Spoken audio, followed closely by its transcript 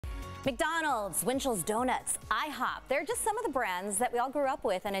McDonald's, Winchell's Donuts, IHOP. They're just some of the brands that we all grew up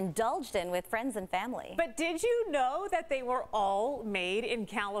with and indulged in with friends and family. But did you know that they were all made in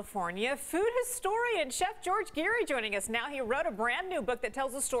California? Food historian Chef George Geary joining us now. He wrote a brand new book that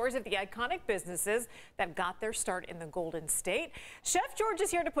tells the stories of the iconic businesses that got their start in the Golden State. Chef George is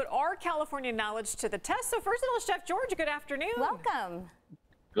here to put our California knowledge to the test. So first of all, Chef George, good afternoon. Welcome.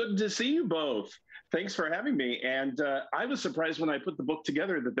 Good to see you both. Thanks for having me. And I was surprised when I put the book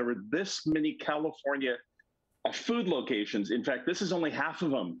together that there were this many California food locations. In fact, this is only half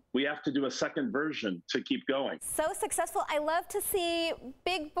of them. We have to do a second version to keep going. So successful. I love to see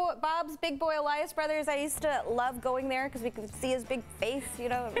Bob's Big Boy Elias Brothers. I used to love going there because we could see his big face, you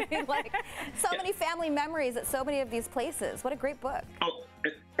know, like so many family memories at so many of these places. What a great book. Oh,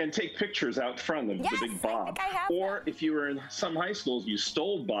 and take pictures out front of the Big Bob. I think I have or them. if you were in some high schools, you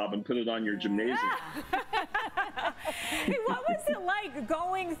stole Bob and put it on your gymnasium. Hey, what was it like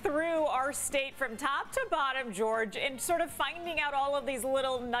going through our state from top to bottom, George, and sort of finding out all of these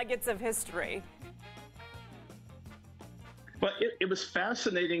little nuggets of history? Well, it was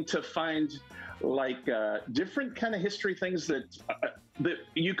fascinating to find like different kind of history things that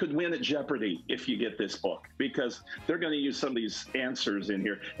you could win at Jeopardy if you get this book, because they're going to use some of these answers in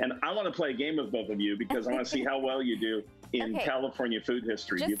here. And I want to play a game with both of you because I want to see how well you do in California food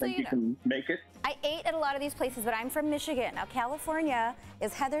history. Do you think you can make it? I ate at a lot of these places, but I'm from Michigan. Now, California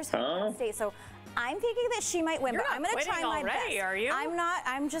is Heather's home state, so I'm thinking that she might win, but I'm going to try my best. Are you? I'm not.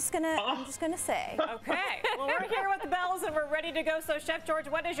 I'm just gonna say. Okay. Well, we're here with the bells and we're ready to go. So, Chef George,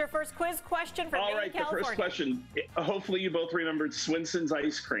 what is your first quiz question for All right, California? the first question. Hopefully, you both remembered Swinson's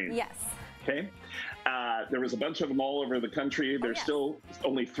ice cream. Yes. Okay. There was a bunch of them all over the country. There's still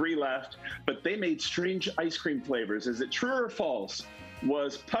only 3 left, but they made strange ice cream flavors. Is it true or false?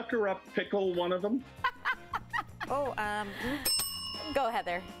 Was Pucker Up Pickle one of them? Go,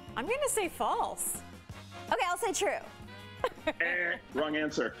 Heather. I'm going to say false. Okay, I'll say true. Wrong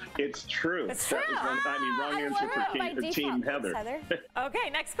answer. It's true. It's true. Wrong answer for Team Heather. Okay,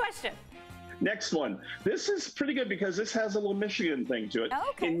 next question. Next one. This is pretty good because this has a little Michigan thing to it.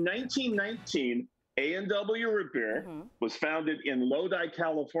 Okay. In 1919, A&W Root Beer was founded in Lodi,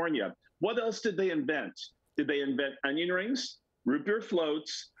 California. What else did they invent? Did they invent onion rings, root beer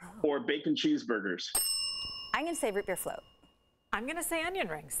floats, or bacon cheeseburgers? I'm going to say root beer float. I'm going to say onion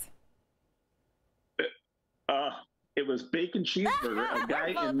rings. It was bacon cheeseburger, a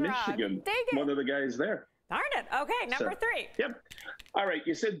guy in Michigan, one of the guys there. Darn it. Okay, number 3. Yep. All right,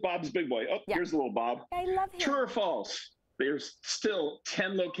 you said Bob's Big Boy. Oh, here's a little Bob. I love him. True or false? There's still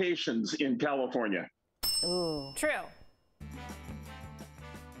 10 locations in California. Ooh. True.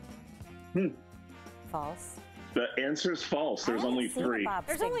 False. The answer is false. There's only 3.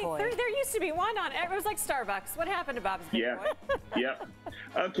 There's only 3. There used to be one on. It was like Starbucks. What happened to Bob's Big Boy? Yep.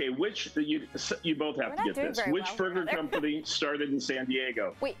 Okay, which you both have to get this. Which burger company started in San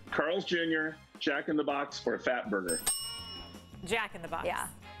Diego? Wait. Carl's Jr., Jack in the Box, or Fat Burger? Jack in the Box. Yeah.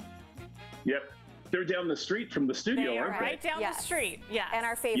 Yep. They're down the street from the studio, aren't they? Right down the street. Yeah. And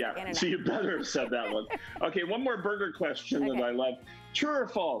our favorite In-N-Out. So you better have said that one. Okay, one more burger question that I love. True or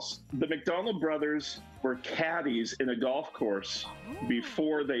false? The McDonald brothers were caddies in a golf course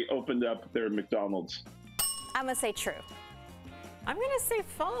before they opened up their McDonald's. I'm going to say true. I'm going to say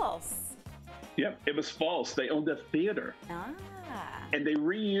false. Yep, it was false. They owned a theater. And they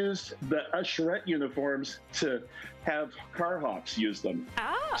reused the usherette uniforms to have car hops use them.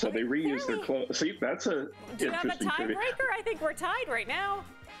 So they reused their clothes. See, that's a Do you have a tiebreaker? I think we're tied right now.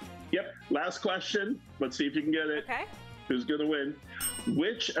 Yep. Last question. Let's see if you can get it. Okay. Who's going to win?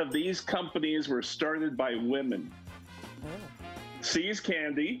 Which of these companies were started by women? See's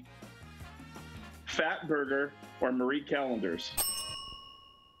Candy, Fat Burger, or Marie Callender's?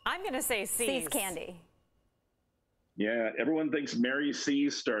 I'm going to say See's Candy. Yeah, everyone thinks Mary C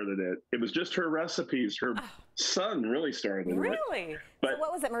started it. It was just her recipes. Her son really started it. Really? But so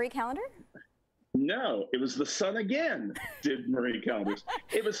what was it, Marie Callender? No, it was the son again did Marie Callender's.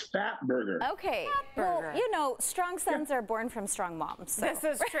 It was Fat Burger. Okay. Well, you know, strong sons are born from strong moms. So. This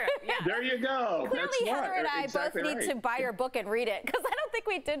is true. Yeah. There you go. Clearly, Heather and I both need to buy your book and read it because I don't think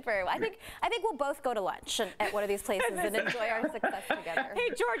we did very well. I think we'll both go to lunch at one of these places and enjoy our success together. Hey,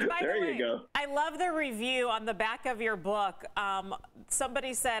 George, by the way, there you go. I love the review on the back of your book.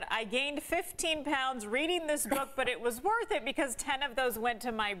 Somebody said, I gained 15 pounds reading this book, but it was worth it because 10 of those went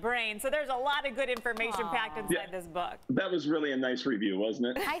to my brain. So there's a lot of good information packed inside this book. That was really a nice review,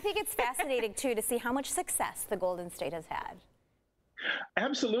 wasn't it? I think it's fascinating, too, to see how much success the Golden State has had.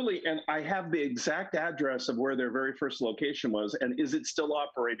 Absolutely. And I have the exact address of where their very first location was. And is it still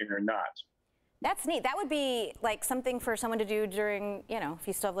operating or not? That's neat. That would be like something for someone to do during, you know, if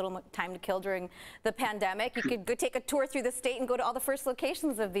you still have a little time to kill during the pandemic. You could go take a tour through the state and go to all the first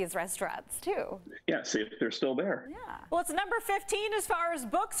locations of these restaurants, too. Yeah, see if they're still there. Yeah. Well, it's number 15 as far as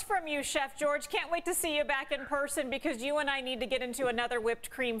books from you, Chef George. Can't wait to see you back in person because you and I need to get into another whipped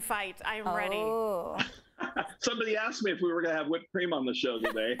cream fight. I'm ready. Oh. Somebody asked me if we were going to have whipped cream on the show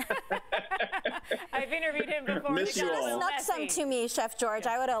today. I've interviewed him before. Miss you all. Snuck some to me, Chef George.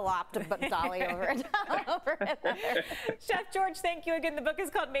 I would have lopped a dolly over it. Chef George, thank you again. The book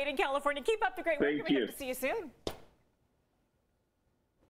is called Made in California. Keep up the great work. Thank We you. hope to see you soon.